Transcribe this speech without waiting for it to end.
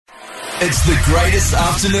It's the greatest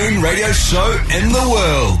afternoon radio show in the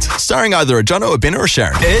world. Starring either a Jono, a Ben, or a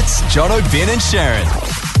Sharon. It's Jono, Ben and Sharon.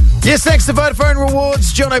 Yes, thanks to Vodafone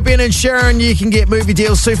Rewards, Jono, Ben and Sharon. You can get movie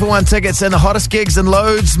deals, Super One tickets, and the hottest gigs and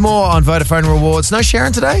loads more on Vodafone Rewards. No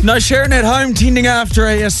Sharon today? No, Sharon at home tending after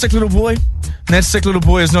a sick little boy. And that sick little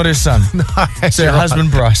boy is not her son. No, it's her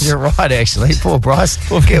husband, Bryce. You're right, actually. Poor Bryce.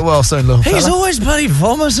 Get well soon, little fella. He's always bloody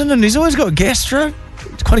vomiting and he's always got gastro.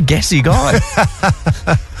 He's quite a gassy guy.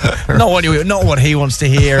 Not what he wants to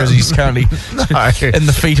hear as he's currently in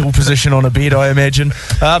the fetal position on a bed, I imagine.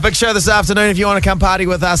 Big show this afternoon. If you want to come party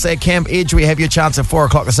with us at Camp Edge, we have your chance at 4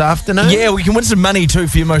 o'clock this afternoon. Yeah, we can win some money too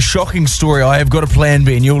for your most shocking story. I have got a plan,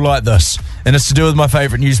 Ben. You'll like this. And it's to do with my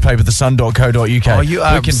favourite newspaper, thesun.co.uk. Oh, you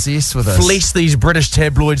are obsessed with us. Fleece these British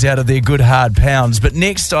tabloids out of their good hard pounds. But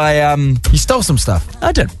next You stole some stuff.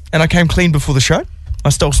 I did. And I came clean before the show. I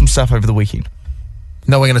stole some stuff over the weekend.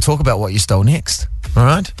 No, we're going to talk about what you stole next. All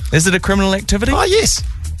right? Is it a criminal activity? Oh, yes.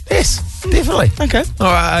 Yes, definitely. Okay.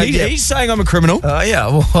 All right. He's saying I'm a criminal. Yeah,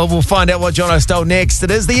 we'll find out what Jono stole next. It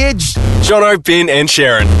is The Edge. Jono, Ben and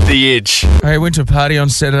Sharon, The Edge. I went to a party on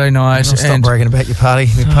Saturday night. Stop bragging about your party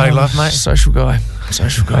life, mate. Social guy.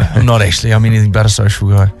 I'm not actually. I'm anything but a social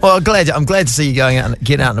guy. Well, I'm glad to see you getting out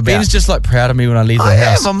and about. Ben's just like proud of me when I leave the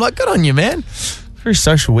house. I'm like, good on you, man. Very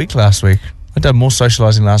social week last week. I've done more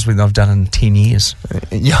socialising last week than I've done in 10 years.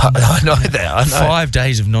 Yeah, I know that. I know. 5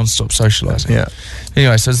 days of non-stop socialising. Yeah.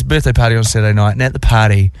 Anyway, so it's a birthday party on Saturday night, and at the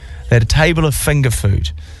party, they had a table of finger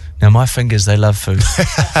food. Now, my fingers, they love food.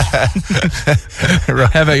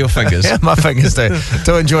 Right. How about your fingers? Yeah, my fingers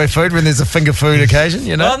do enjoy food when there's a finger food occasion,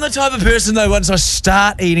 you know? I'm the type of person, though, once I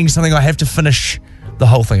start eating something, I have to finish the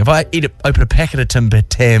whole thing. If I open a packet of Tim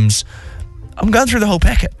Tams, I'm going through the whole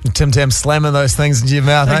packet. Tim Tam slamming those things into your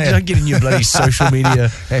mouth, Don't get in your bloody social media.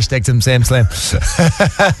 Hashtag Tim Sam Slam.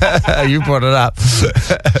 You brought it up.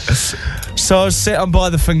 So I was sat on by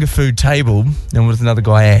the finger food table and with another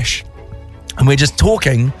guy, Ash. And we're just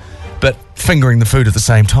talking, but fingering the food at the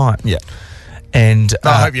same time. Yeah. And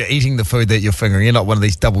I hope you're eating the food that you're fingering. You're not one of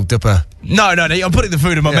these double dipper. No, I'm putting the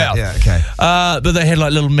food in my mouth. Yeah, okay. But they had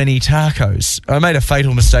like little mini tacos. I made a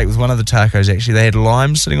fatal mistake with one of the tacos, actually. They had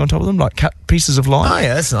lime sitting on top of them, like cut pieces of lime. Oh,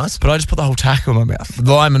 yeah, that's nice. But I just put the whole taco in my mouth.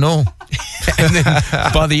 Lime and all. And then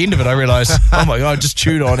by the end of it, I realised, oh my God, I just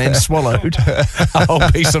chewed on and swallowed a whole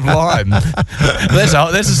piece of lime. That's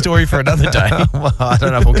a story for another day. Well, I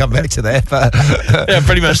don't know if we'll come back to that, but... Yeah, I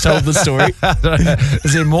pretty much told the story.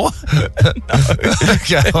 Is there more?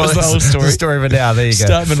 Okay, That was the whole story. The story of it now. There you go.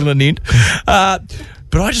 Start, middle, and end.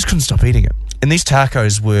 But I just couldn't stop eating it. And these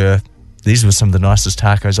were some of the nicest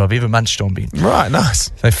tacos I've ever munched on, Ben. Right, nice.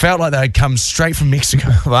 They felt like they had come straight from Mexico.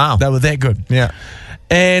 Wow. They were that good. Yeah.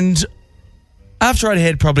 And after I'd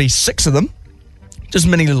had probably 6 of them, just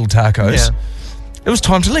mini little tacos, it was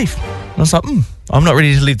time to leave. And I was like, I'm not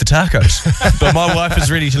ready to leave the tacos. But my wife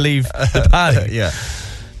is ready to leave the party. Yeah.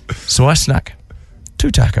 So I snuck 2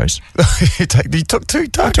 tacos. You took 2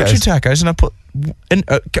 tacos? I took 2 tacos and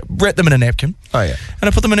I wrapped them in a napkin. Oh, yeah. And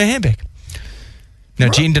I put them in her handbag. Now,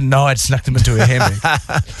 Jen didn't know I'd snuck them into her handbag.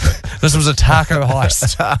 This was a taco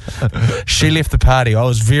heist. She left the party. I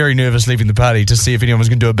was very nervous leaving the party to see if anyone was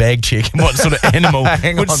going to do a bag check and what sort of animal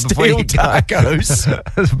would steal tacos.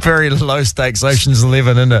 Very low stakes, Ocean's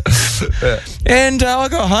 11, isn't it? And I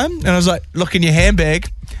got home and I was like, look in your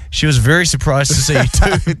handbag. She was very surprised to see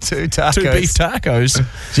two tacos. 2 beef tacos.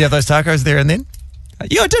 Did you have those tacos there and then?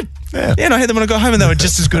 Yeah, I did. Yeah. And I had them when I got home and they were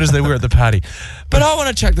just as good as they were at the party. But I want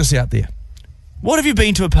to chuck this out there. What have you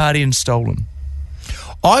been to a party and stolen?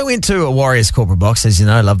 I went to a Warriors corporate box, as you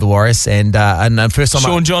know, I love the Warriors, and first time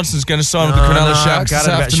Sean Johnson's going to sign with the Cronulla Sharks this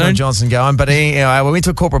afternoon. Sean Johnson going, but we went to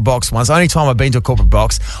a corporate box once. Only time I've been to a corporate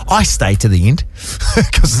box, I stayed to the end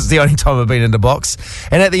because it's the only time I've been in the box.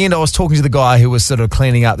 And at the end, I was talking to the guy who was sort of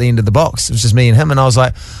cleaning up the end of the box. It was just me and him, and I was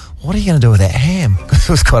like, what are you going to do with that ham? It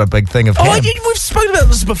was quite a big thing of ham. We've spoken about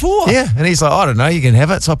this before. Yeah, and he's like, I don't know, you can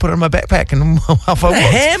have it. So I put it in my backpack, and off I was.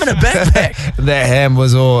 Ham in a backpack? That ham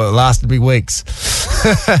lasted me weeks.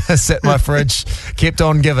 Sat in my fridge, kept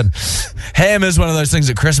on giving. Ham is one of those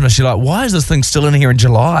things at Christmas. You're like, why is this thing still in here in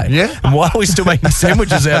July? Yeah. And why are we still making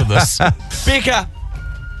sandwiches out of this? Becca.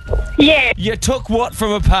 Yeah. You took what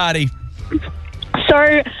from a party?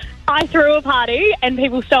 So I threw a party and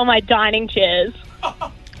people stole my dining chairs.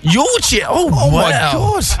 Your chair? Oh wow. My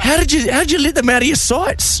God. How did you let them out of your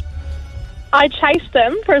sights? I chased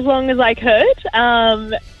them for as long as I could,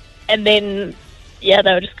 and then they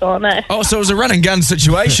were just gone. Oh, so it was a run and gun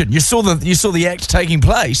situation. You saw the act taking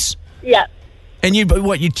place. Yeah. And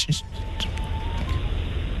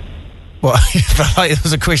Well, there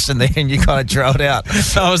was a question there and you kind of trailed out.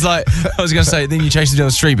 I was going to say, then you chased him down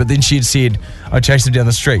the street, but then she had said, I chased him down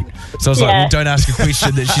the street. So I was like, well, don't ask a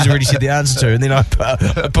question that she's already said the answer to. And then I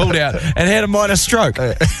pulled out and had a minor stroke.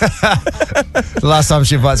 The last time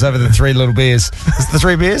she invites over the 3 little beers. Is it the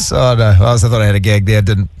 3 beers? Oh, no. I thought I had a gag there.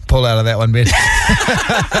 Didn't pull out of that one, Ben.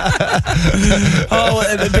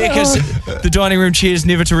 Becca's the dining room chairs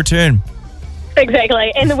never to return.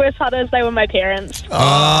 Exactly. And the worst part is they were my parents.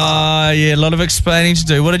 Yeah, a lot of explaining to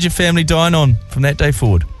do. What did your family dine on from that day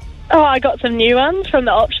forward? Oh, I got some new ones from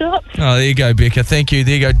the op shop. Oh, there you go, Becca. Thank you.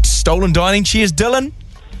 There you go. Stolen dining chairs. Dylan?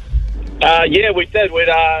 Yeah, we did. We'd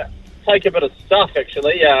take a bit of stuff,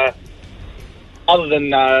 actually. Other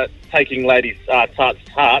than taking ladies' tarts,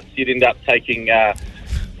 you'd end up taking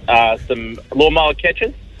some lawnmower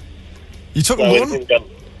catchers. You took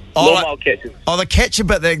lawnmower catchers. Oh, the catcher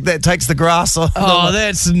bit that takes the grass off. Oh,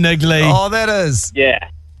 that's niggly. Oh, that is. Yeah.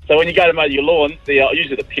 So when you go to mow your lawn,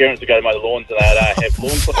 usually the parents will go to mow the lawns and they have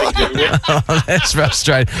lawn clippings everywhere. Oh, that's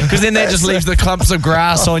frustrating. Because then that just leaves the clumps of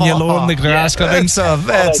grass on your lawn, the grass clippings.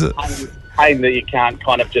 That's pain that you can't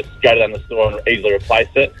kind of just go down the store and easily replace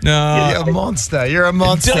it. No. You're a monster. You're a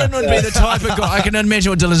monster. Dylan would be the type of guy. I can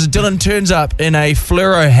imagine what Dylan is. Dylan turns up in a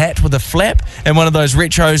fluoro hat with a flap and one of those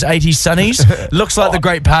retros 80s sunnies. Looks like the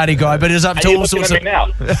great party guy, but is up to all sorts of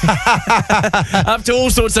up to all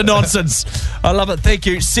sorts of nonsense. I love it. Thank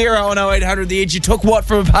you, Sarah on 0800 The Edge. You took what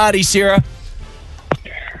from a party, Sarah?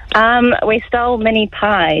 We stole mini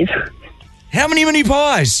pies. How many mini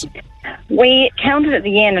pies? We counted at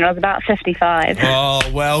the end and it was about 55. Oh,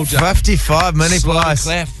 well done. 55 mini pies.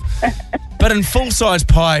 But in full-size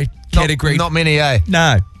pie category. Not many, eh?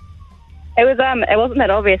 No. It wasn't that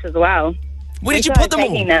obvious as well. Where did you put them all?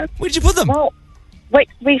 Where did you put them? Well,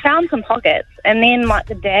 we found some pockets and then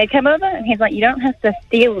the dad came over and he's like, you don't have to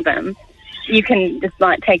steal them. You can just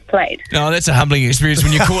take plate. No, that's a humbling experience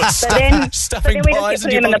when you're caught stuffing pies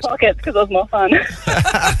in the pockets because it was more fun.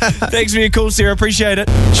 Thanks for your call, Sarah. Appreciate it.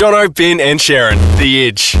 Jono, Ben and Sharon, The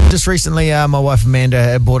Edge. Just recently, my wife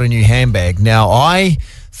Amanda bought a new handbag. Now, I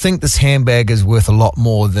think this handbag is worth a lot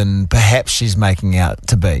more than perhaps she's making out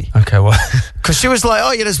to be. Okay, well. Because she was like,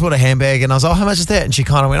 oh, you just bought a handbag. And I was like, oh, how much is that? And she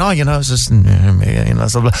kind of went, oh, it's just,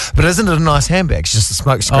 but isn't it a nice handbag? It's just a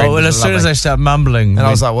smoke screen. Oh, well, as soon as they start mumbling. And I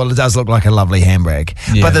was like, well, it does look like a lovely handbag.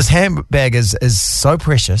 Yeah. But this handbag is so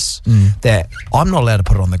precious that I'm not allowed to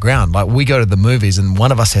put it on the ground. Like, we go to the movies and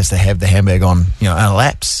one of us has to have the handbag on, our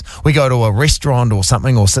laps. We go to a restaurant or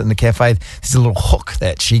something or sit in the cafe. There's a little hook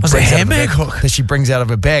that she brings that she brings out of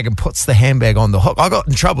her bag and puts the handbag on the hook. I got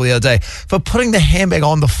in trouble the other day for putting the handbag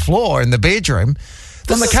on the floor in the bedroom.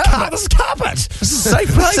 This is carpet. This is a safe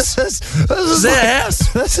place. This is their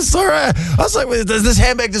house. This is all right. I was like, this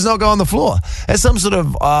handbag does not go on the floor. It's some sort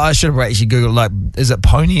of, I should have actually Googled, is it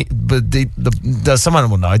pony? But does someone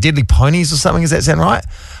will know? Deadly ponies or something? Does that sound right?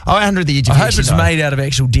 0800 The Edge. I hope it's made out of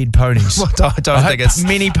actual dead ponies. I don't think it's.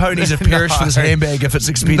 Many ponies have perished for this handbag if it's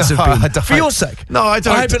expensive. For your sake. No, I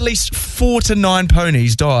don't. I hope at least 4 to 9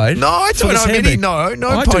 ponies died. No, I don't know many. No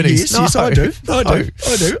ponies. Yes, I do. I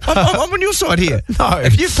do. I'm on your side here. No.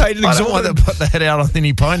 If you've paid an exorbitant... I don't want to put that out on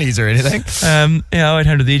any ponies or anything.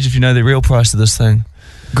 0800 The Edge if you know the real price of this thing.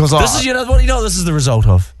 Because this is, this is the result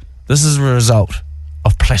of. This is the result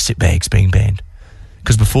of plastic bags being banned.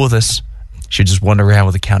 Because before this, she'd just wander around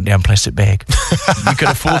with a countdown plastic bag. You could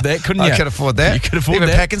afford that, couldn't you? I could afford that. You could afford Even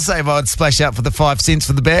that. Pack and Save, I'd splash out for the 5 cents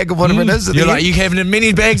for the bag or whatever it is. You're like, you have as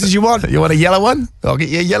many bags as you want. You want a yellow one? I'll get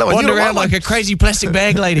you a yellow one. Wander around like a crazy plastic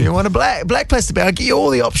bag lady. You want a black plastic bag? I'll get you all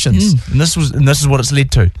the options. And this is what it's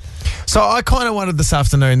led to. So I kind of wondered this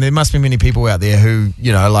afternoon, there must be many people out there who,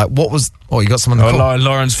 what was... Oh, you got someone to call?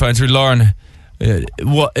 Lauren's phone through. Lauren,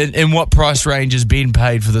 in what price range has Ben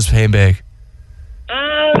paid for this handbag?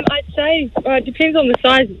 I'd say it depends on the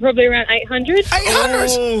size. Probably around 800. 800?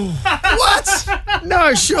 Oh. What?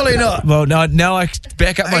 No, surely not. Well, now I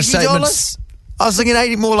back up my statements. I was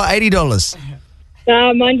thinking more like $80.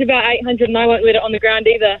 Mine's about 800 and I won't let it on the ground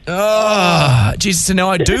either. Oh, Jesus. So now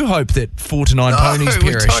I do hope that 4 to 9 ponies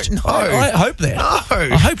perished. I hope that. No.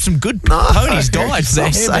 I hope some good ponies died.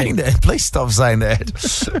 Stop saying that. Please stop saying that.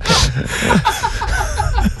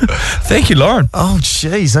 Thank you, Lauren. Oh,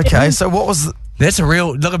 jeez. Okay. So what was... That's a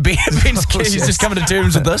real... Look at Ben's kid. He's just coming to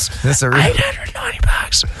terms with this. That's a real...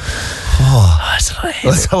 $890. Oh,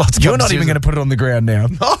 that's a lot. You're not even going to put it on the ground now.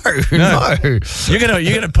 No. You're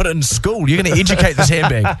going to put it in school. You're going to educate this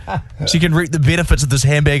handbag so you can reap the benefits of this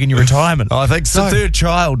handbag in your retirement. Oh, I think so. It's the 3rd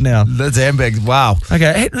child now. That's handbags. Wow.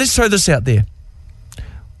 Okay, hey, let's throw this out there.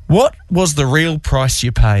 What was the real price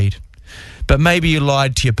you paid? But maybe you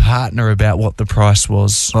lied to your partner about what the price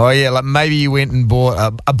was. Oh, yeah, like maybe you went and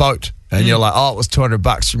bought a boat and you're like, oh, it was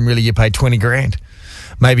 $200, and really you paid 20 grand.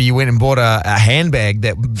 Maybe you went and bought a handbag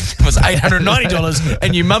that was $890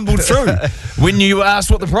 and you mumbled through when you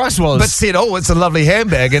asked what the price was. but said, oh, it's a lovely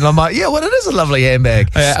handbag. And I'm like, yeah, well, it is a lovely handbag.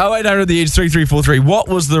 0800 the edge 3343. What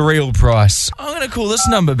was the real price? I'm going to call this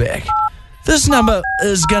number back. This number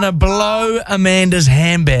is going to blow Amanda's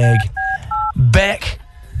handbag back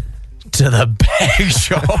to the bag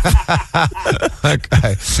shop.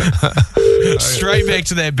 Okay. Straight back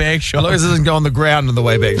to that bag shop. As long as it doesn't go on the ground on the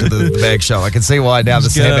way back to the bag shop. I can see why now the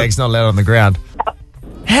handbag's not allowed on the ground.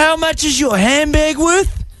 How much is your handbag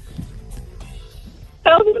worth?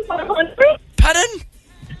 1,500. Pardon?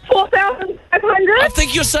 4,500. I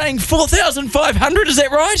think you're saying 4,500, is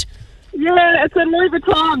that right? Yeah, it's a Louis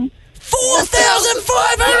Vuitton.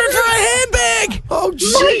 4,500 for a handbag! Oh,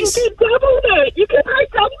 You can double that. You can pay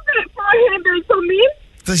double that for a handbag from me.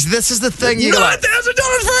 This is the thing. You $9,000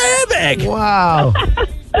 for a handbag! wow.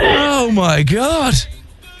 Oh my God.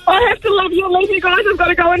 I have to love your leave, you guys. I've got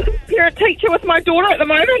to go and parent teacher with my daughter at the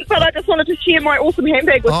moment, but I just wanted to share my awesome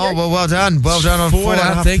handbag with Oh, you. well done. Well done on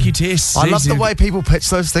 4.5. Thank you, Tess. I love the way people pitch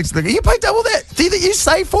those things. You pay double that. Do you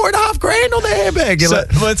say $4.5 grand on the handbag? You're So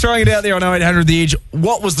like, we're throwing it out there on 0800 The Edge.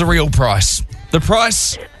 What was the real price? The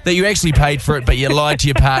price that you actually paid for it, but you lied to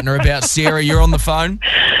your partner about. Sarah, you're on the phone.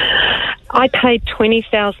 I paid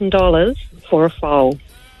 $20,000 for a foal,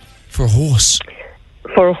 For a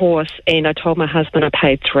horse. and I told my husband I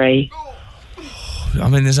paid $3,000. I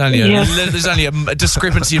mean, there's only Yeah. a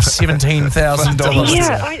discrepancy of $17,000.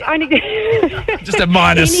 Yeah, I need Just a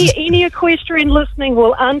minus. any equestrian listening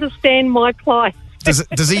will understand my plight.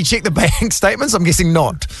 does he check the bank statements? I'm guessing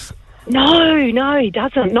not. No, he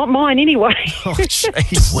doesn't. Not mine anyway. Oh,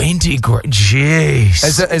 jeez. 20 grand. Jeez.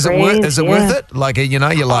 Is it worth it? Like, you're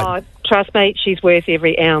like, Trust me, she's worth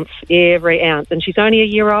every ounce, and she's only a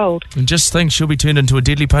year old. And just think she'll be turned into a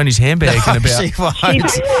Deadly Ponies handbag in about she won't.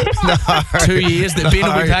 No. 2 years that Ben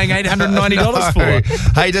will be paying $890 for.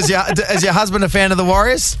 Hey, is your husband a fan of the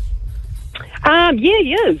Warriors? Yeah,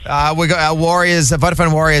 he is. We got our Warriors,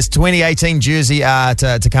 Vodafone Warriors 2018 jersey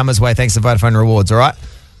to come his way thanks to Vodafone Rewards, all right?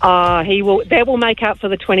 He will. That will make up for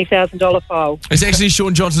the $20,000 foal. It's actually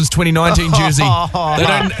Sean Johnson's 2019 jersey.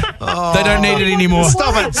 They don't need it anymore.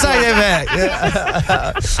 Stop it. Say that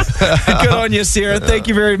back. Good on you, Sarah. Thank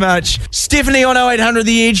you very much. Stephanie on 0800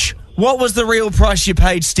 The Edge. What was the real price you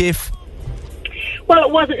paid, Steph? Well, it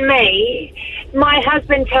wasn't me. My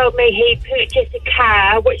husband told me he purchased a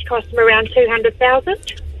car which cost him around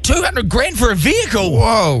 $200,000. 200 grand for a vehicle?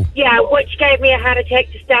 Whoa. Yeah, which gave me a heart attack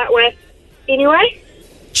to start with. Anyway,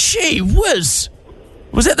 Gee whiz.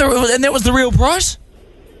 Was that and that was the real price?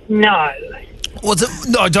 no. What's it?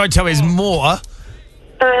 No, don't tell me it's more.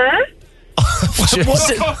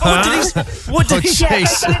 What did he say? Yeah,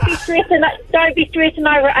 don't be stressing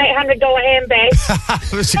over an $800 handbag.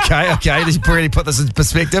 Okay. Let's really put this in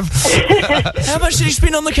perspective. How much did he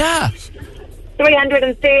spend on the car?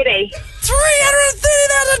 $330.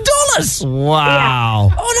 $330,000 Wow.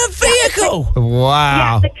 on a vehicle.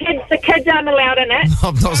 Wow. Yeah, the kids aren't allowed in it.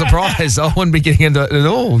 I'm not surprised. I wouldn't be getting into it at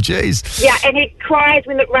all. Jeez. Yeah, and he cries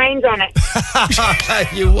when it rains on it.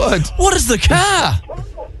 You would. What is the car?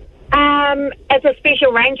 It's a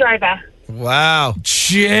special Range Rover. Wow.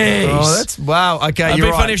 Jeez. Oh, that's wow. Okay, It'd you're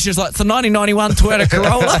be right. funny if she was like, it's a 1991 Toyota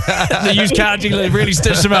Corolla. The used car dealer really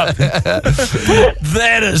stitched him up.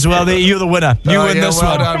 That is, well, you're the winner. You win this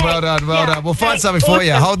well one. Well done. We'll find Thanks. something for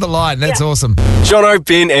you. Hold the line. That's awesome. Jono,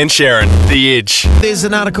 Ben and Sharon, The Edge. There's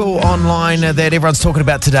an article online that everyone's talking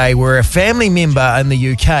about today where a family member in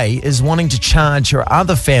the UK is wanting to charge her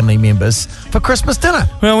other family members for Christmas dinner.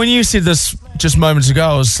 Well, when you said this just moments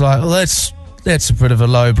ago, I was like, well, that's a bit of a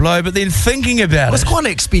low blow. But then thinking about It's it. quite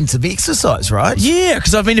an expensive exercise, right? Yeah,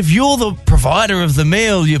 because I mean, if you're the provider of the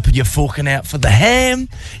meal, you're forking out for the ham,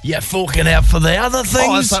 you're forking out for the other things.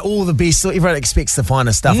 Oh, it's like all the best. Everyone expects the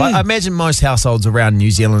finest stuff. I imagine most households around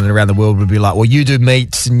New Zealand and around the world would be like, well, you do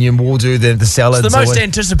meat and we'll do the salads. It's the most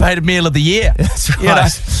anticipated meal of the year. That's right. You know?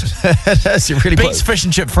 That's really Beats Fish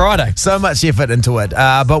and Chip Friday. so much effort into it.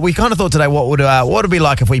 But we kind of thought today, what would it be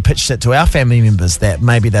like if we pitched it to our family members that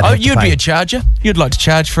maybe they'd have to You'd pay? be a charger. You'd like to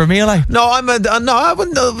charge for a meal, eh? No, no, I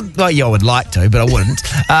wouldn't. Like, yeah, I would like to, but I wouldn't.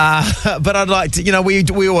 But I'd like to.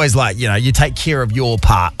 We always like. You take care of your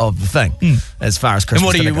part of the thing as far as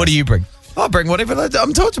Christmas. And what do you bring? I bring whatever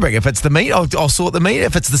I'm told to bring. If it's the meat, I'll sort the meat.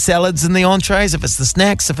 If it's the salads and the entrees, if it's the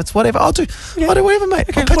snacks, if it's whatever, I'll do whatever, mate.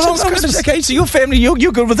 Okay, so your family, you're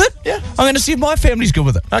good with it? Yeah. I'm going to see if my family's good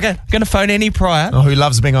with it. Okay. I'm going to phone Annie Pryor. Oh, who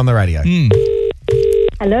loves being on the radio?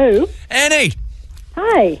 Hello. Annie,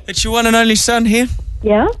 Hi. it's your one and only son here.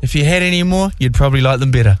 Yeah? If you had any more, you'd probably like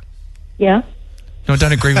them better. Yeah? No, I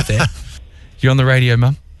don't agree with that. You're on the radio,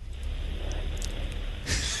 Mum.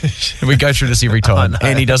 We go through this every time.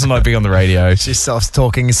 Annie doesn't like being on the radio. She stops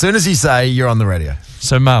talking as soon as you say you're on the radio.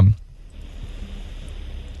 So, Mum.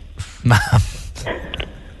 Mum.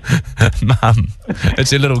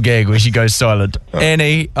 It's a little gag where she goes silent.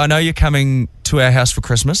 Annie, I know you're coming to our house for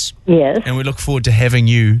Christmas. Yes. And we look forward to having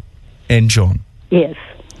you and John. Yes.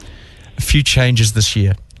 A few changes this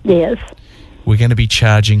year. Yes. We're going to be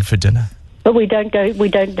charging for dinner. But we don't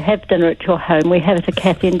have dinner at your home. We have it at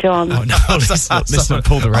Kathy and John's. Oh, no. Let's not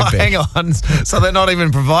pull the rug back. Hang on. So they're not even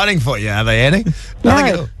providing for you, are they, Annie?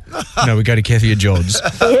 No. No, we go to Kathy and John's.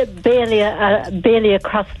 barely a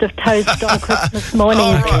crust of toast on Christmas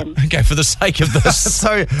morning again. Okay, for the sake of this.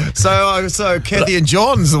 So Kathy and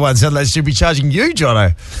John's the ones that should be charging you,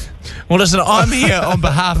 Jono. Well, listen, I'm here on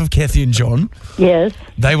behalf of Kathy and John. Yes.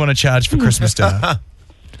 They want to charge for Christmas dinner.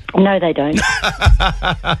 No, they don't.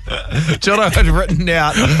 Jono had written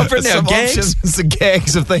out some gags. options, some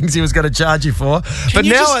gags of things he was going to charge you for. But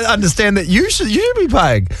now I understand that you should be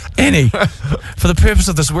paying. Annie, for the purpose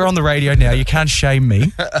of this, we're on the radio now. You can't shame me.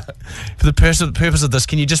 For the purpose of this,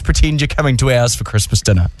 can you just pretend you're coming to ours for Christmas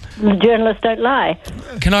dinner? Journalists don't lie.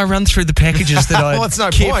 Can I run through the packages that I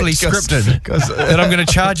carefully scripted that I'm going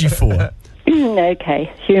to charge you for?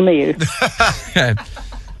 Okay, humour you. Okay.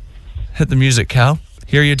 Hit the music, Carl.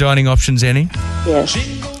 Here are your dining options, Annie. Yes.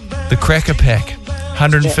 The cracker pack,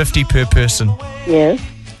 150 per person. Yes.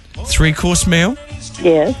 3-course meal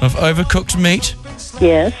Yes. of overcooked meat,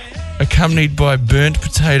 Yes. accompanied by burnt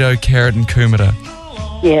potato, carrot and kumara.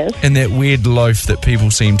 Yes. And that weird loaf that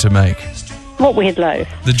people seem to make. What weird loaf?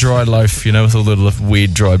 The dry loaf, with all the little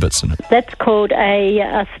weird dry bits in it. That's called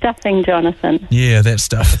a stuffing, Jonathan. Yeah, that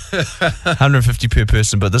stuff. 150 per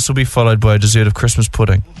person, but this will be followed by a dessert of Christmas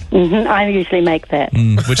pudding. I usually make that.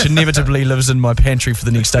 Which inevitably lives in my pantry for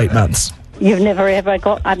the next 8 months. I've never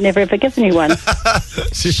ever given you one.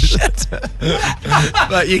 Shit.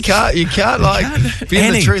 But you can't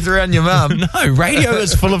bend the truth around your mum. No, radio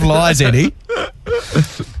is full of lies, Eddie.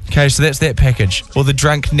 Okay, so that's that package. Or the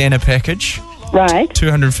drunk Nana package. Right.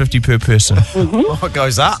 250 per person. Oh, it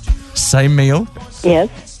goes up. Same meal.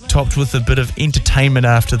 Yes. Topped with a bit of entertainment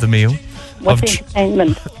after the meal. What's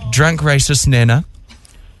entertainment? Drunk racist Nana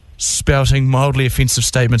spouting mildly offensive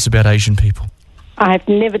statements about Asian people. I've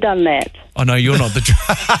never done that. Oh no, you're not the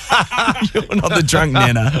you're not the drunk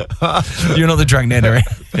Nana. You're not the drunk Nana.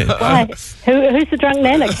 Why? Who's the drunk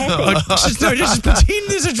Nana? Kathy? Just pretend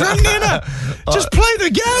there's a drunk Nana. Just play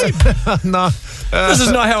the game. No. This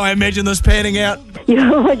is not how I imagine this panning out.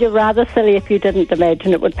 You're rather silly if you didn't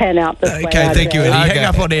imagine it would pan out this way. Okay, thank you, Eddie. Hang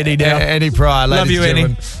up on Eddie now. Eddie Pryor, love you,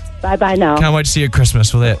 Eddie. Bye now. Can't wait to see you at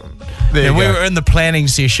Christmas with that. There you we go. were in the planning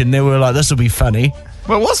session. They were like, this will be funny.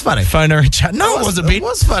 Well, it was funny. Phone her and chat. No, it wasn't, Ben. It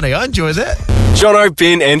was funny. I enjoyed that. Jono,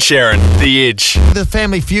 Ben and Sharon, The Edge. The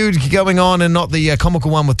family feud going on and not the comical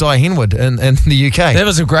one with Di Henwood in the UK. That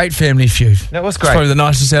was a great family feud. That was It's great. probably the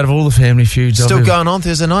nicest out of all the family feuds. Still I've ever- going on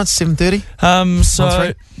Thursday nights, 7:30.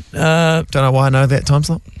 Don't know why I know that time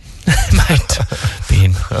slot. Mate,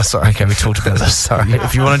 Ben. Oh, sorry. Okay, we talked about this. Sorry.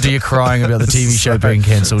 If you want to do your crying about the TV show being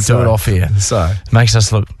cancelled, do Sorry. it off here. Sorry. Makes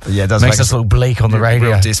us look. Yeah, it does makes us look bleak on the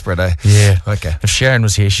radio. Real desperate, eh? Yeah. Okay. If Sharon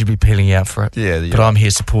was here, she'd be peeling out for it. Yeah. But I'm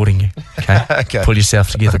here supporting you. Okay. Okay. Pull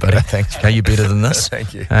yourself together, buddy. Thanks. Okay, you're better than this.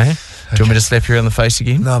 Thank you. Eh? Do you want me to slap you on the face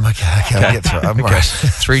again? No, I'm okay. I'll get through it. I'm all right.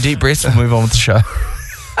 3 deep breaths. We'll move on with the show.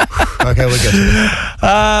 Okay, we're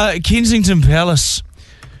good. Kensington Palace.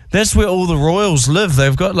 That's where all the royals live.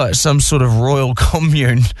 They've got like some sort of royal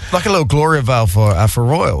commune Like a little glory vale for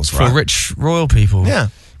royals, for right? rich royal people. Yeah.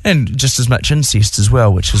 And just as much incest as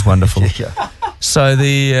well, which is wonderful. Yeah. So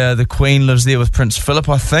the Queen lives there with Prince Philip,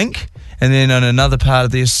 I think. And then on another part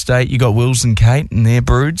of the estate, you got Wills and Kate and their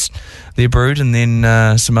brood, and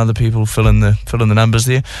then some other people fill in the numbers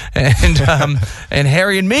there. And and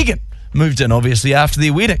Harry and Meghan moved in obviously after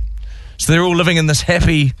their wedding. So they're all living in this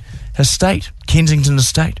happy estate, Kensington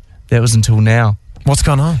estate. That was until now. What's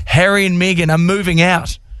going on? Harry and Meghan are moving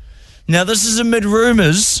out. Now this is amid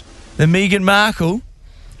rumours that Meghan Markle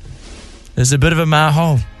is a bit of a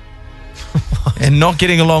mahole and not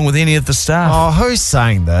getting along with any of the staff. Oh, who's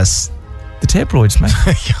saying this? The tabloids, mate.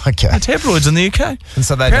 Okay. The tabloids in the UK. And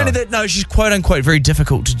so they apparently she's quote unquote very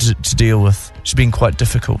difficult to deal with. She's been quite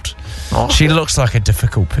difficult. Oh. She looks like a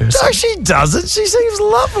difficult person. No, she doesn't. She seems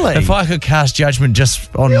lovely. If I could cast judgment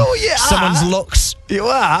just on someone's looks, you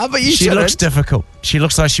are, but she looks difficult. She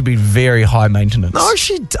looks like she'd be very high maintenance. No,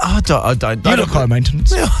 I don't. You look high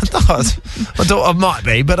maintenance. Yeah, I might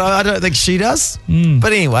be, but I don't think she does.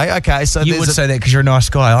 But anyway, okay. So You would say that because you're a nice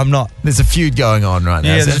guy. I'm not. There's a feud going on right now.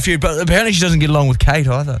 Yeah, is there's a there? few, but apparently she doesn't get along with Kate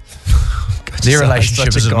either. Their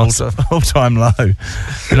relationship such is a at an all-time low.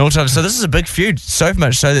 So this is a big feud, so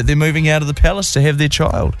much so that they're moving out of the palace to have their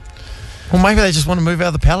child. Well, maybe they just want to move out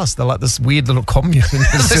of the palace. They're like this weird little commune.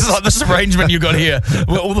 This is like this arrangement you got here,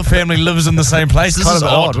 where all the family lives in the same place. This kind is of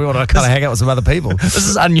odd. We want to kind of hang out with some other people. This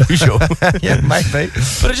is unusual. Yeah, maybe.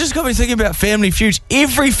 But it just got me thinking about family feuds.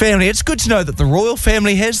 Every family, it's good to know that the royal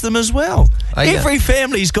family has them as well. Every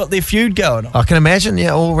family's got their feud going on. I can imagine,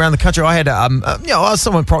 yeah, all around the country. I had, I was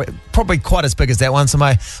someone probably quite as big as that one. So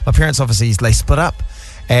my parents obviously, they split up.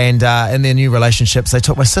 And in their new relationships, they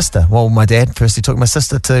took my sister. Well, my dad firstly took my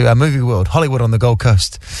sister to Movie World, Hollywood on the Gold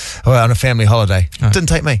Coast, on a family holiday. Didn't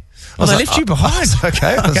take me. Well, they left you behind.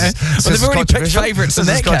 Okay. Well, they've already picked favourites in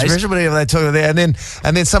that case. But anyway, they took her there. And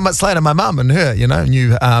then some months later, my mum and her,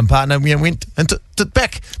 new partner, went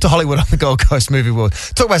back to Hollywood on the Gold Coast Movie World.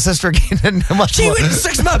 Took my sister again. And she went in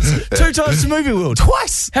 6 months, 2 times to Movie World.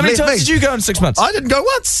 Twice. How many times did you go in 6 months? I didn't go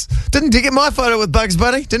once. Didn't get my photo with Bugs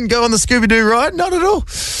Bunny. Didn't go on the Scooby-Doo ride. Not at all.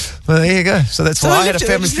 Well, there you go. So that's why I had a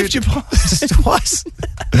family feud twice.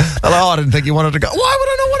 I didn't think you wanted to go. Why would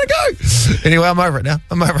I not want to go? Anyway, I'm over it now.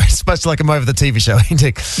 It's much like I'm over the TV show.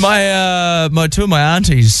 My two of my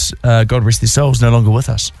aunties, God rest their souls, no longer with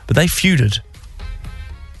us, but they feuded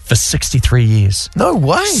for 63 years. No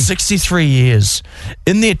way. 63 years.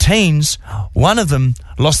 In their teens, one of them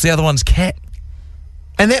lost the other one's cat.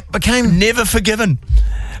 And that became... Never forgiven.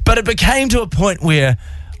 But it became to a point where,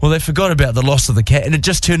 well, they forgot about the loss of the cat, and it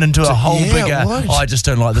just turned into a whole bigger, I just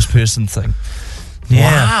don't like this person thing.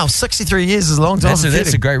 Yeah. Wow, 63 years is a long time.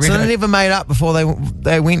 That's a great record. So they never made up before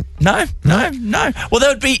they went? No. Well,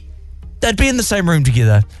 they'd be in the same room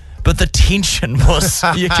together, but the tension was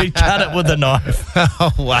you could cut it with a knife.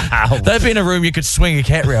 Oh, wow. They'd be in a room you could swing a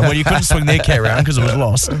cat round. Well, you couldn't swing their cat round because it was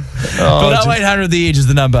lost. But 0800 The Edge is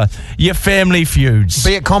the number. Your family feuds.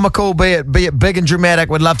 Be it comical, be it big and dramatic.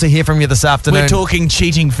 We'd love to hear from you this afternoon. We're talking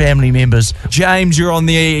cheating family members. James, you're on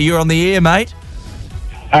the air, mate.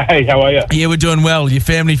 Hey, how are you? Yeah, we're doing well. Your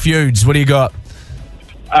family feuds. What do you got?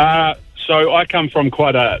 So I come from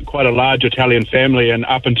quite a large Italian family, and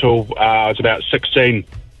up until I was about 16,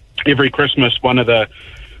 every Christmas one of the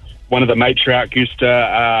matriarch used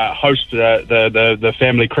to host the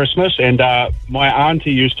family Christmas, and my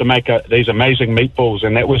auntie used to make these amazing meatballs,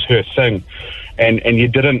 and that was her thing, and you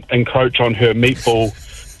didn't encroach on her meatball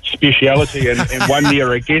speciality. And one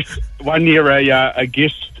year a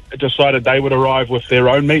guest decided they would arrive with their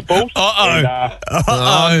own meatballs.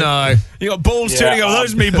 Oh no! You got balls turning over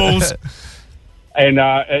those meatballs. And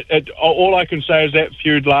all I can say is that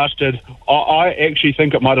feud lasted. I actually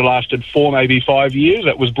think it might have lasted 4, maybe 5 years.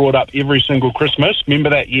 It was brought up every single Christmas. Remember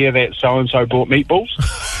that year that so and so brought meatballs?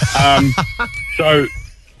 So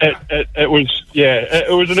it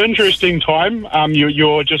was an interesting time.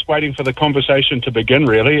 You're just waiting for the conversation to begin,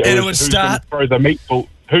 really. And it would start.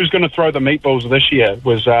 Who's going to throw the meatballs this year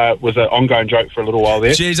was an ongoing joke for a little while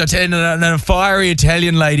there. Jeez, I tell you, and a fiery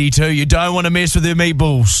Italian lady too. You don't want to mess with her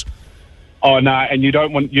meatballs. Oh no, and you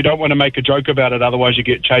don't want to make a joke about it, otherwise you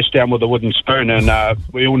get chased down with a wooden spoon. And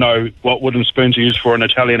we all know what wooden spoons are used for in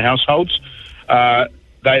Italian households.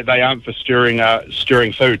 They aren't for stirring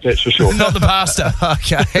food, that's for sure. Not the pasta.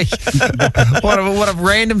 Okay. What a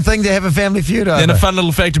random thing to have a family feud over. And a fun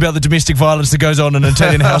little fact about the domestic violence that goes on in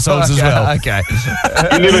Italian households as well. Okay.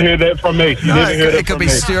 You never heard that from me. It could be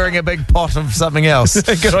stirring a big pot of something else.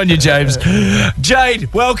 Good on you, James.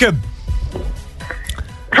 Jade, welcome.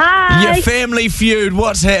 Hi. Your family feud,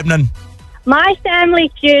 what's happening? My family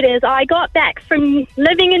feud is I got back from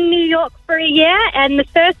living in New York for a year, and the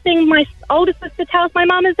first thing my older sister tells my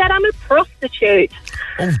mum is that I'm a prostitute.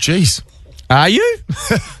 Oh, jeez. Are you?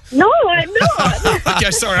 No, I'm not.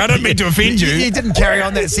 Okay, sorry, I don't mean to offend you. You didn't carry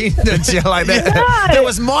on that sentence like that. No. That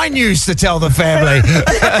was my news to tell the family.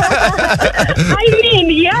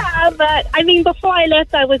 I mean, before I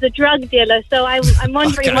left, I was a drug dealer, so I'm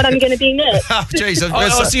wondering what I'm going to be next. Oh, jeez.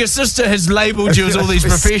 So your sister has labelled you as all these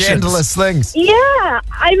professions. Scandalous things. Yeah,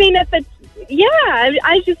 I mean,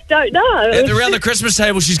 I just don't know. Around the Christmas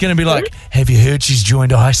table, she's going to be like, have you heard she's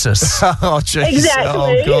joined ISIS? Oh, jeez.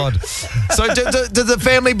 Exactly. Oh, God. So do the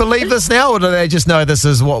family believe this now, or do they just know this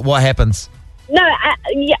is what happens? No, I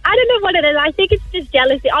don't know what it is. I think it's just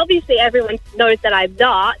jealousy. Obviously, everyone knows that I'm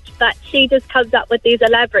not, but she just comes up with these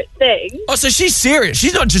elaborate things. Oh, so she's serious.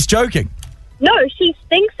 She's not just joking. No, she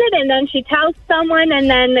thinks it, and then she tells someone, and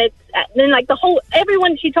then like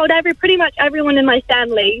she told pretty much everyone in my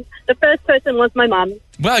family. The first person was my mum.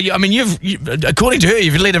 Well, I mean, you've according to her,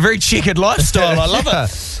 you've led a very checkered lifestyle. I love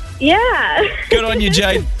it. Yeah. Good on you,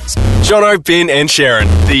 Jade. Jono, Ben and Sharon,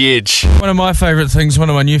 The Edge. One of my favourite things, one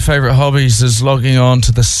of my new favourite hobbies is logging on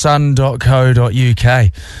to the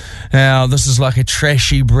sun.co.uk. Now, this is like a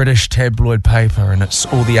trashy British tabloid paper, and it's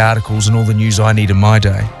all the articles and all the news I need in my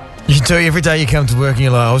day. You do every day you come to work and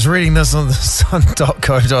you're like, I was reading this on the sun.co.uk.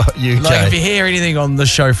 Like, if you hear anything on the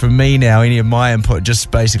show from me now, any of my input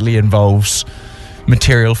just basically involves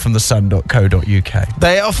material from the sun.co.uk.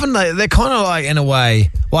 They're kind of like, in a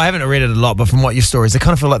way, well, I haven't read it a lot, but from what your stories, they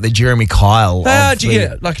kind of feel like they're Jeremy Kyle.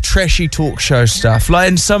 Like trashy talk show stuff. Like,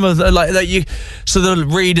 and some of the, like that so the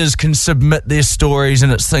readers can submit their stories,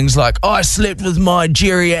 and it's things like, I slept with my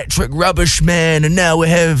geriatric rubbish man, and now we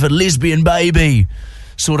have a lesbian baby.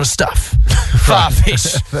 Sort of stuff.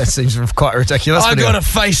 Far-fetched. That seems quite ridiculous. I got a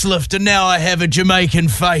facelift and now I have a Jamaican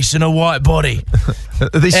face and a white body.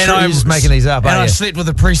 You're just making these up, and I slept with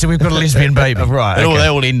a priest and we've got a lesbian baby. Right. They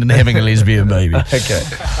all end in having a lesbian baby. Okay.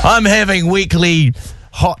 I'm having weekly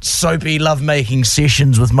hot, soapy lovemaking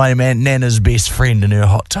sessions with my Nana's best friend in her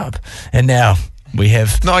hot tub. And now we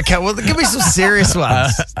have... No, okay, well, give me some serious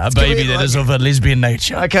ones. A baby that is of a lesbian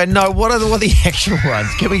nature. Okay, no, what are the actual ones?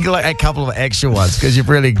 Give me like a couple of actual ones, because you've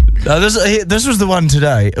really... This was the one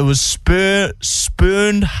today. It was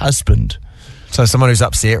spurned husband. So someone who's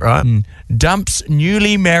upset, right? Dumps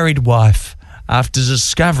newly married wife after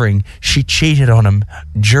discovering she cheated on him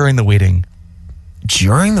during the wedding.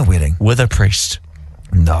 During the wedding? With a priest.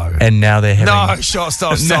 No. And now they're having... No, stop.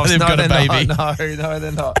 Now they've got a baby. No,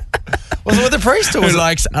 they're not. Was it with the priest or who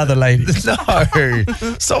likes other ladies? No.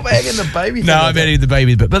 Stop adding the baby. No, I'm adding the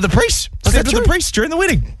baby bit. But the priest. Slept with the priest during the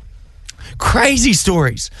wedding. Crazy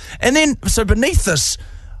stories. And then, so beneath this,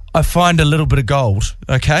 I find a little bit of gold,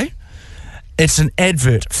 okay? It's an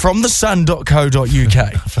advert from the sun.co.uk. I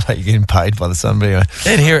feel like you're getting paid by the Sun, but anyway.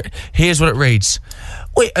 And here's what it reads.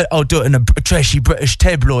 I'll do it in a trashy British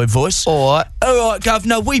tabloid voice. All right,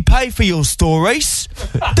 Governor, we pay for your stories.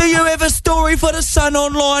 Do you have a story for the Sun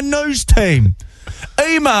Online News team?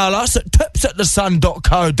 Email us at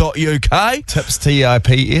tips@thesun.co.uk. Tips,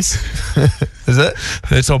 T-I-P-S. Is it?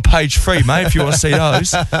 It's on page 3, mate, if you want to see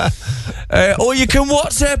those. Or you can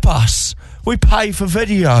WhatsApp us. We pay for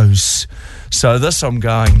videos. So this, I'm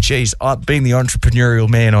going, geez, being the entrepreneurial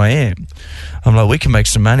man I am, I'm like, we can make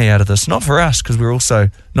some money out of this. Not for us, because we're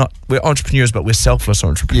entrepreneurs, but we're selfless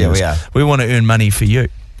entrepreneurs. Yeah, we are. We want to earn money for you.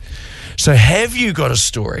 So have you got a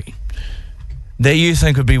story that you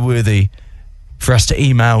think would be worthy for us to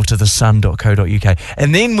email to thesun.co.uk?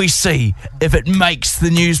 And then we see if it makes the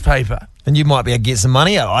newspaper. And you might be able to get some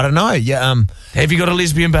money out. I don't know. Yeah. Have you got a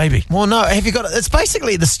lesbian baby? Well, no. Have you got? It's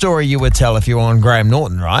basically the story you would tell if you were on Graham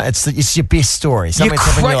Norton, right? It's your best story.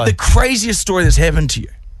 The craziest story that's happened to you.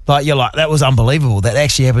 Like, you're like, that was unbelievable. That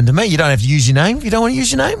actually happened to me. You don't have to use your name. If you don't want to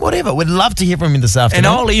use your name, whatever. We'd love to hear from you this afternoon.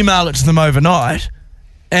 And I'll email it to them overnight,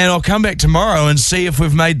 and I'll come back tomorrow and see if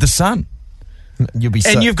we've made the Sun.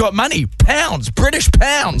 And you've got money, pounds, British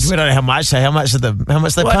pounds. We don't know how much. How much they pay?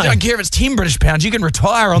 I don't care if it's 10 British pounds. You can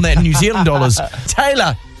retire on that in New Zealand dollars.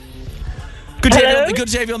 Taylor, good to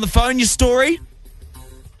have you on the phone. Your story?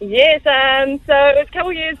 Yes. So it was a couple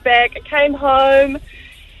of years back. I came home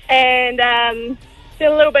and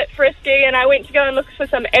feeling a little bit frisky, and I went to go and look for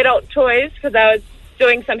some adult toys because I was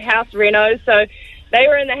doing some house renos. So they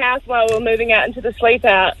were in the house while we were moving out into the sleep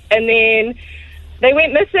out, and then they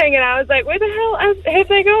went missing, and I was like, where the hell have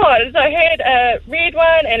they gone? So I had a red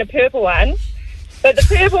one and a purple one. But the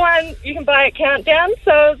purple one, you can buy at Countdown.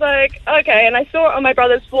 So I was like, okay. And I saw it on my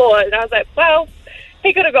brother's floor, and I was like, well,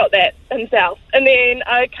 he could have got that himself. And then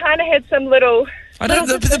I kind of had some little...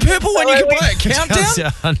 the purple one you can buy at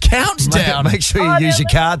Countdown? Countdown. Make sure you use your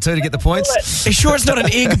card, too, to get the points. Are you sure it's not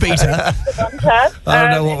an egg beater? I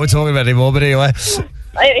don't know what we're talking about anymore, but anyway...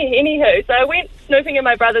 Anywho, so I went snooping in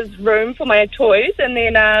my brother's room for my toys, and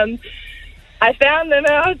then I found them,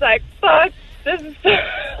 and I was like, fuck, this is...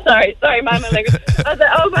 sorry, Mama. I was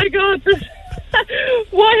like, oh my God,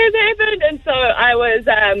 what has happened? And so I was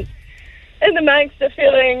in the amongst of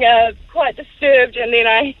feeling quite disturbed, and then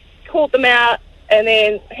I called them out, and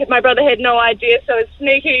then my brother had no idea, so his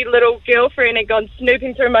sneaky little girlfriend had gone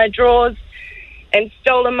snooping through my drawers and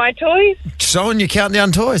stolen my toys. Stolen your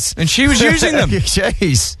Countdown toys. And she was using them.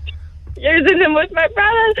 Jeez. Using them with my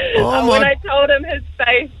brother. When I told him, his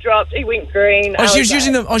face dropped. He went green. She was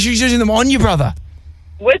using them on your brother?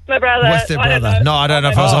 With my brother. With their I don't brother. know. No, I don't know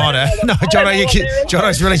if I was on it. No,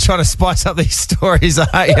 Jono's really trying to spice up these stories,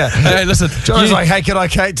 aren't you? Hey, listen. Jono's like, hey, can I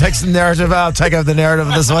take some narrative? I'll take over the narrative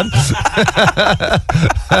of this one.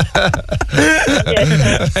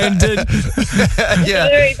 And did Yeah.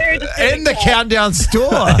 Very, very disturbing In the time. Countdown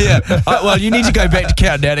store. yeah. Well, you need to go back to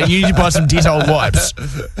Countdown and you need to buy some Dettol wipes.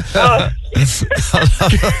 Oh.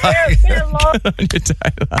 They're long.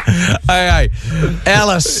 Hey,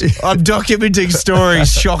 Alice, I'm documenting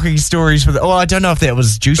stories, shocking stories for the. Oh, I don't know if that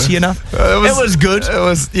was juicy enough. It was good. It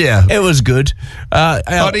was, yeah. It was good. Not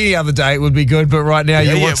any other day it would be good, but right now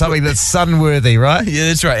you want something that's sun-worthy, right? Yeah,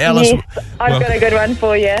 that's right. Alice. Yes, I've got a good one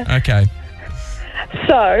for you. Okay.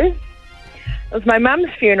 So, it was my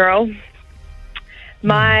mum's funeral.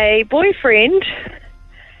 My boyfriend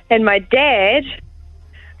and my dad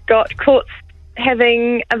got caught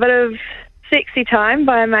having a bit of sexy time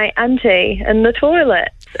by my auntie in the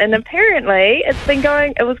toilets. And apparently it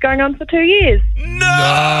was going on for 2 years.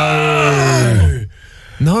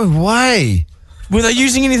 No way. Were they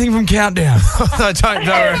using anything from Countdown? I don't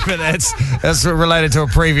know, but that's related to a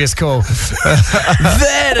previous call.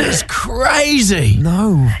 That is crazy.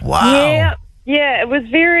 No, wow. Yeah, it was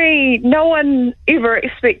no one ever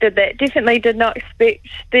expected that. Definitely did not expect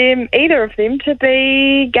either of them to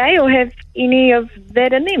be gay or have any of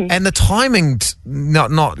that in them. And the timing,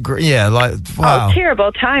 not great. Yeah, like, wow. Oh,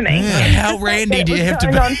 terrible timing. Yeah. How randy do you have to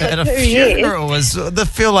be At a funeral? I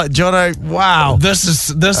feel like, Jono, wow. This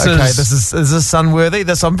is Is this unworthy?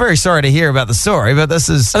 I'm very sorry to hear about the story, but this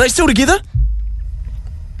is... Are they still together?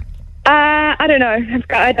 I don't know.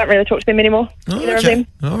 I don't really talk to them anymore. Either of them.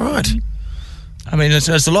 All right. I mean, it's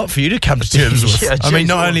a lot for you to come to terms with. Yeah, I mean,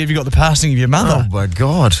 not only have you got the passing of your mother. Oh, my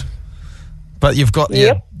God. But you've got...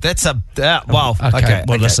 Yep. Yeah, that's wow. Okay,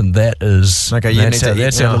 well, listen, that is... Okay, you that's need to...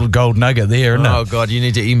 that's our little gold nugget there, isn't Oh, it? God, you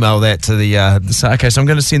need to email that to the... So I'm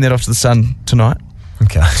going to send that off to the Sun tonight.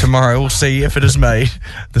 Okay. Tomorrow we'll see if it is made.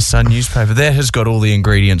 The Sun newspaper. That has got all the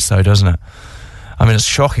ingredients, though, doesn't it? I mean, it's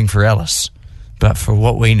shocking for Alice, but for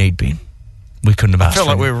what we need, Ben, we couldn't have asked. I feel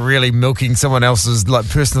like for we're really milking someone else's like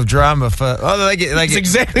personal drama for. Oh, they get. That's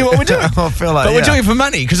exactly what we're doing. I feel like, but we're doing it for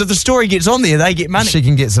money because if the story gets on there, they get money. She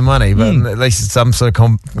can get some money, but at least it's some sort of.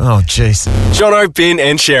 Oh, jeez. Jono, Ben,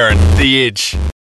 and Sharon, The Edge.